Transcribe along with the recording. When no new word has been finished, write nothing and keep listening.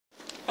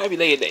Happy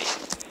Labor Day.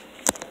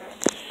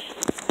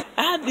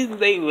 I had this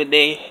Labor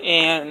Day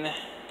and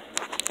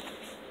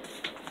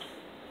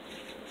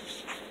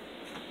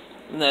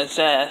that's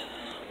sad.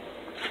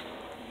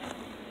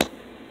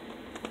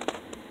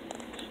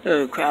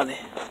 Oh, crowded.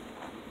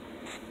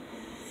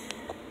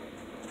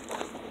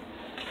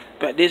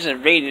 But this is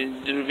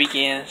rain the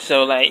weekend,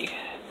 so like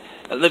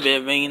a little bit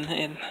of rain,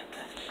 and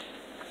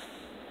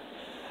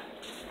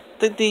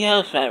I think I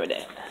was fine with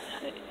that.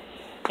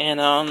 And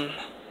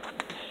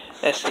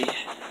let's see.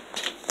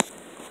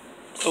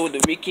 Over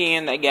the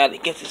weekend, I got to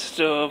get the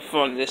stuff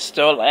from the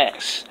store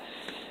last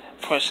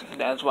person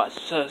that was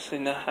watching us,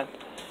 and I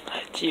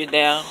tear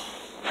down.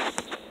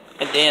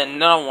 And then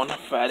another one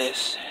for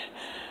this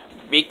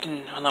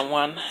bacon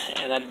one,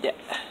 and I did.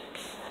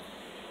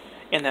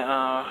 And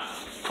the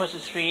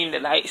person screen, the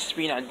light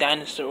screen, a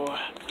dinosaur.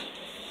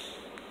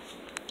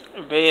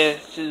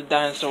 Red is a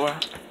dinosaur.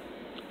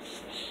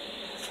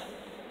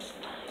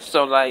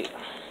 So like.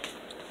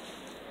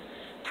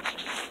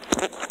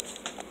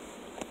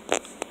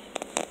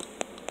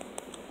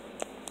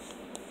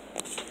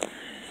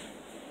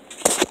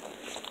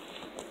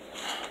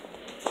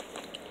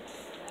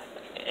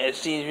 It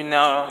seems we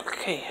now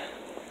okay.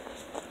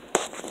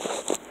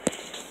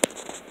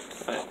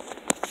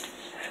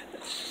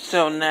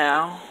 So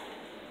now,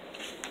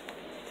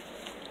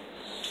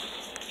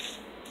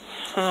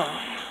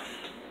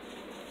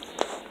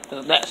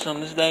 so that's on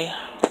this day,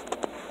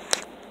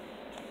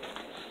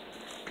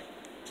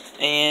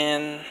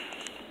 and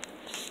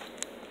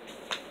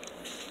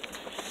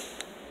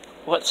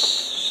what's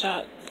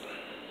shot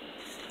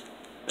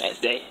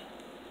next day?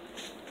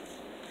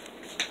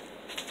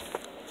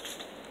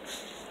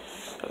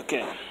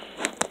 Okay.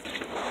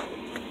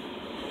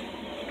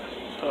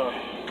 Oh.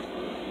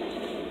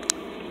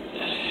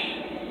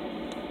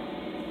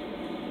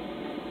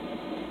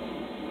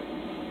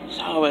 It's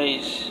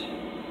always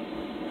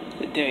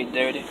very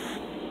dirty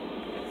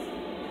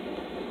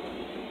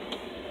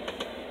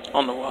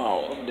on the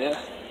wall over there.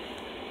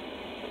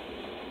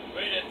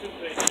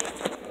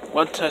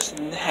 One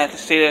person had to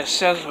stay there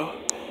several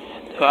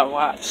to I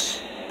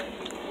watched.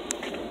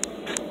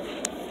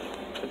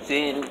 But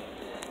then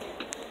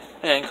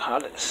I didn't call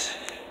this.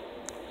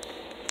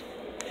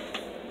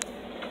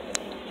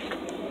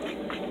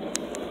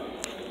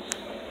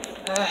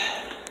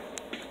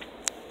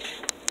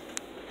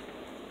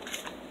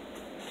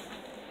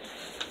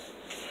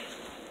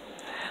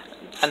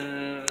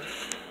 And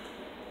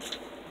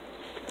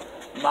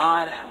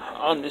mod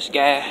on this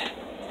guy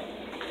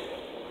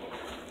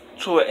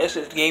Troy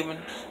SS Gaming,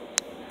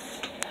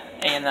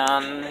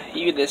 and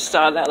he just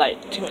started that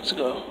like 2 months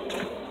ago,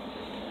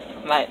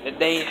 like the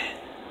day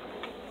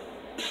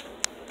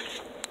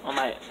on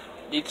like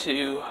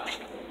YouTube,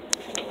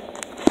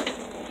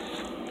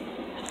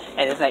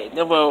 and it's like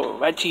double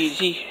right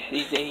TG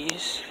these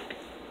days.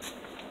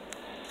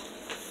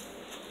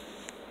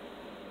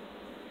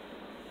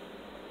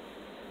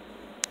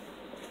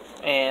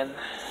 And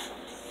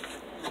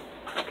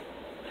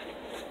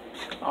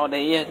all there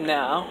is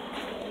now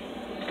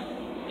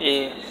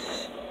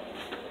is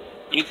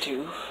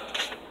YouTube.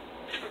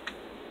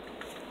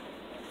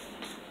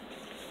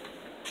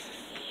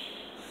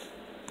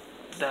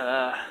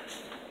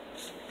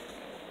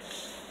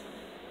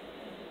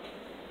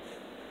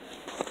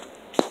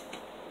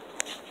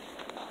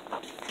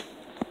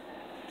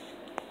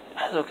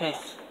 That's okay.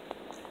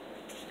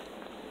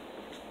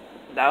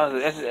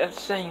 That's the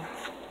same.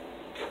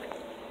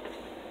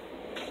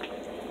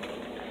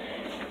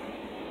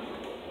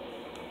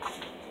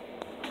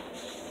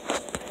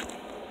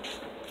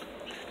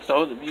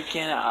 So the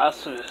weekend I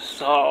also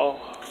saw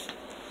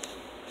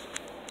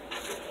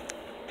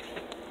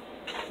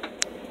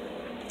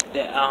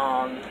that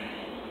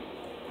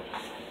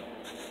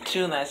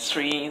 2 nights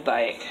stream,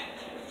 like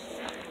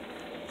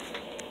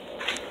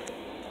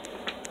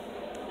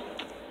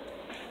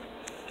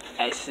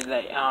actually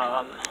like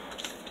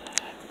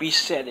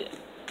reset it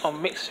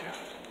on Mixer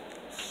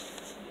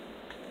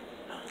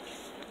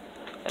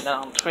and then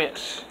on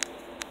Twitch,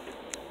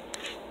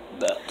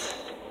 but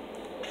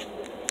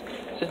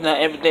it's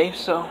not every day,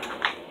 so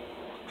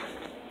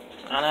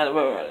I don't have to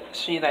worry about it.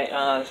 She like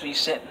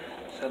resetting,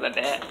 so like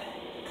that.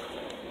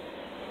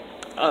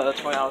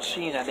 20-hour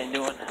streams I've been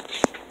doing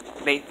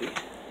lately.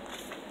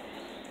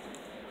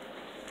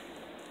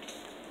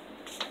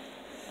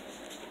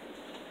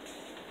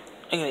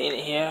 I'm gonna end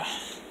it here.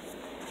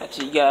 I'll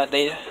see you guys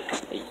later.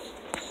 Peace.